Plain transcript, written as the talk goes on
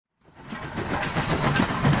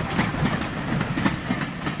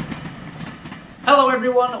Hello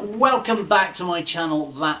everyone, welcome back to my channel,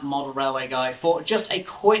 That Model Railway Guy, for just a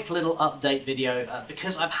quick little update video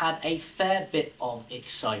because I've had a fair bit of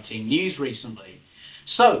exciting news recently.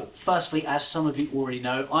 So, firstly, as some of you already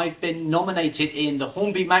know, I've been nominated in the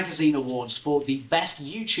Hornby Magazine Awards for the Best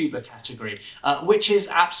YouTuber category, which is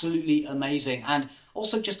absolutely amazing and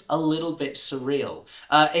also just a little bit surreal.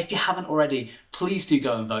 If you haven't already, please do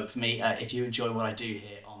go and vote for me if you enjoy what I do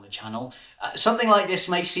here on the channel. Something like this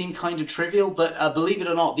may seem kind of trivial, but believe it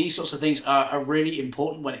or not, these sorts of things are really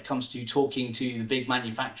important when it comes to talking to the big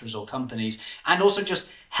manufacturers or companies, and also just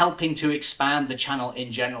helping to expand the channel in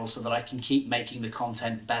general so that I can keep making the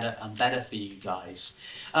content better and better for you guys.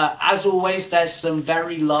 As always, there's some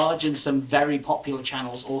very large and some very popular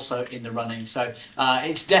channels also in the running, so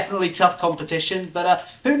it's definitely tough competition, but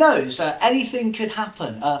who knows, anything could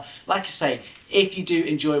happen. Like I say, if you do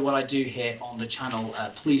enjoy what I do here on the channel,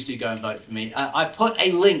 please do go and vote for me. I've put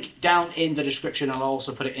a link down in the description, and I'll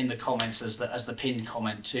also put it in the comments as the pinned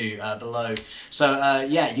comment too below. So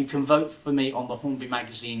yeah, you can vote for me on the Hornby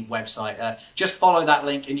Magazine website. Just follow that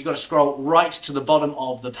link and you've got to scroll right to the bottom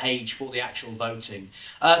of the page for the actual voting.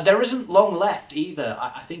 There isn't long left either.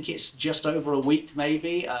 I think it's just over a week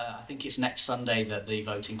maybe. I think it's next Sunday that the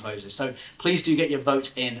voting closes. So please do get your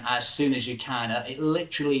votes in as soon as you can. It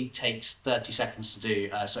literally takes 30 seconds to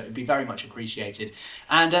do, so it would be very much appreciated.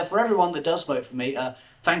 And for everyone that does vote for me,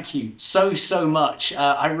 thank you so much.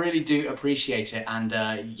 I really do appreciate it, and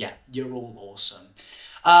yeah, you're all awesome.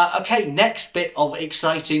 Okay, next bit of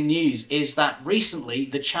exciting news is that recently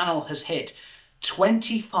the channel has hit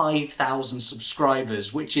 25,000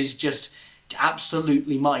 subscribers, which is just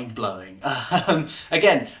absolutely mind-blowing.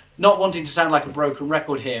 Again, not wanting to sound like a broken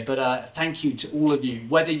record here, but thank you to all of you,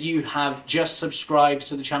 whether you have just subscribed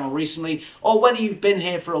to the channel recently, or whether you've been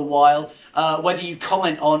here for a while, whether you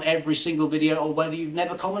comment on every single video, or whether you've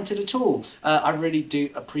never commented at all. I really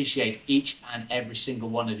do appreciate each and every single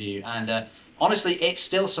one of you, and honestly, it's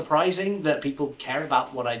still surprising that people care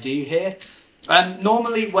about what I do here.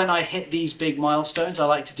 Normally when I hit these big milestones, I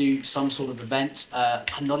like to do some sort of event.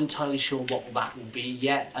 I'm not entirely sure what that will be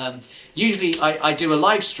yet. Usually I do a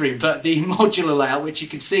live stream, but the modular layout, which you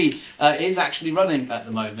can see is actually running at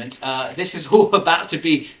the moment. This is all about to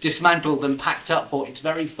be dismantled and packed up for its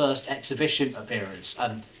very first exhibition appearance.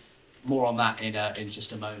 More on that in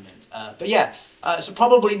just a moment. But yeah, so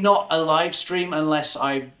probably not a live stream unless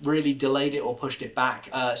I really delayed it or pushed it back.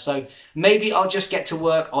 So maybe I'll just get to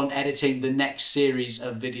work on editing the next series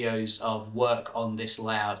of videos of work on this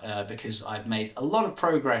layout because I've made a lot of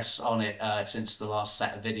progress on it since the last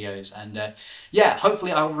set of videos. And yeah,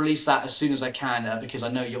 hopefully I'll release that as soon as I can because I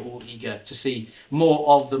know you're all eager to see more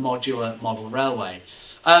of the modular model railway.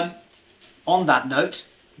 On that note,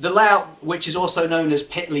 the layout, which is also known as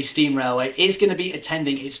Pitley Steam Railway, is going to be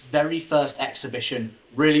attending its very first exhibition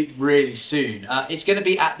really soon. It's going to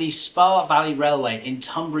be at the Spa Valley Railway in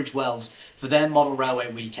Tunbridge Wells for their model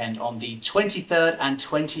railway weekend on the 23rd and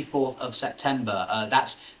 24th of September.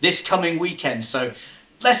 That's this coming weekend, so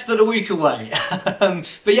less than a week away.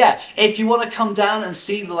 But yeah, if you want to come down and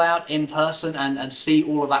see the layout in person and see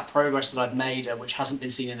all of that progress that I've made, which hasn't been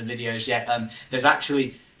seen in the videos yet, there's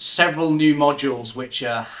actually several new modules which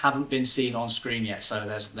haven't been seen on screen yet, so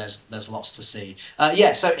there's lots to see.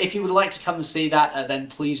 Yeah, so if you would like to come and see that, then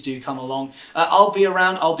please do come along. I'll be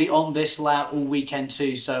around, I'll be on this layout all weekend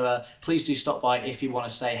too, so please do stop by if you want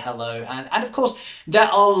to say hello. And of course, there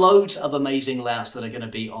are loads of amazing layouts that are going to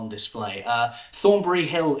be on display. Thornbury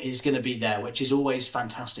Hill is going to be there, which is always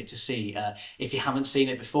fantastic to see. If you haven't seen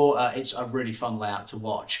it before, it's a really fun layout to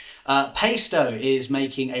watch. Paistow is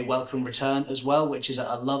making a welcome return as well, which is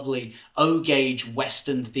a lovely O-gauge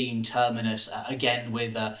western themed terminus, again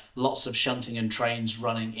with lots of shunting and trains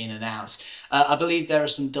running in and out. I believe there are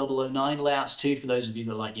some 009 layouts too for those of you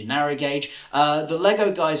that like your narrow gauge. The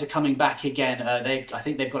Lego guys are coming back again. I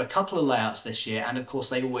think they've got a couple of layouts this year, and of course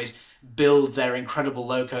they always build their incredible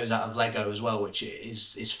locos out of Lego as well, which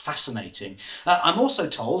is fascinating. I'm also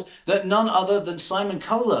told that none other than Simon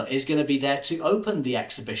Kohler is going to be there to open the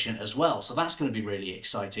exhibition as well, so that's going to be really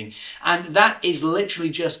exciting. And that is literally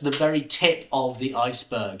just the very tip of the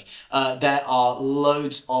iceberg. There are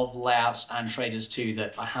loads of layouts and traders too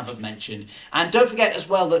that I haven't mentioned. And don't forget as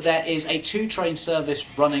well that there is a 2-train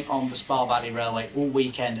service running on the Spa Valley Railway all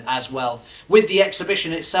weekend as well, with the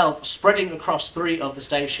exhibition itself spreading across 3 of the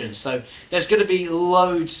stations. So there's going to be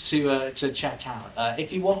loads to check out.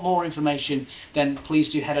 If you want more information, then please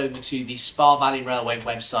do head over to the Spa Valley Railway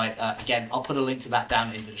website. Again, I'll put a link to that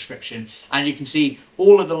down in the description, and you can see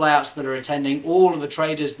all of the layouts that are attending, all of the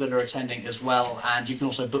traders that are attending as well, and you can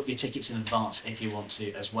also book your tickets in advance if you want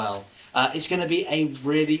to as well. It's going to be a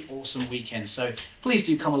really awesome weekend, so please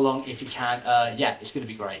do come along if you can. Yeah, it's going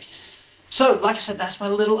to be great. So, like I said, that's my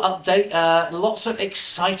little update. Lots of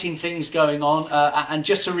exciting things going on, and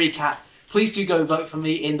just to recap, please do go vote for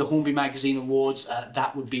me in the Hornby Magazine Awards.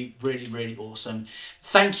 That would be really, really awesome.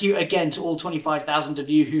 Thank you again to all 25,000 of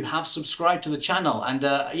you who have subscribed to the channel. And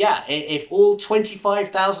yeah, if all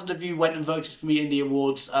 25,000 of you went and voted for me in the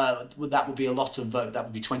awards, that would be a lot of vote. That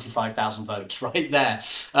would be 25,000 votes right there.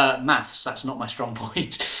 Maths, that's not my strong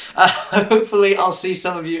point. Hopefully I'll see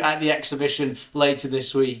some of you at the exhibition later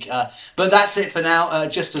this week. But that's it for now,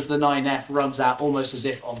 just as the 9F runs out almost as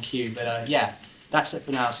if on cue. But yeah. That's it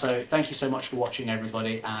for now, so thank you so much for watching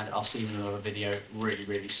everybody, and I'll see you in another video really,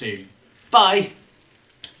 really soon. Bye!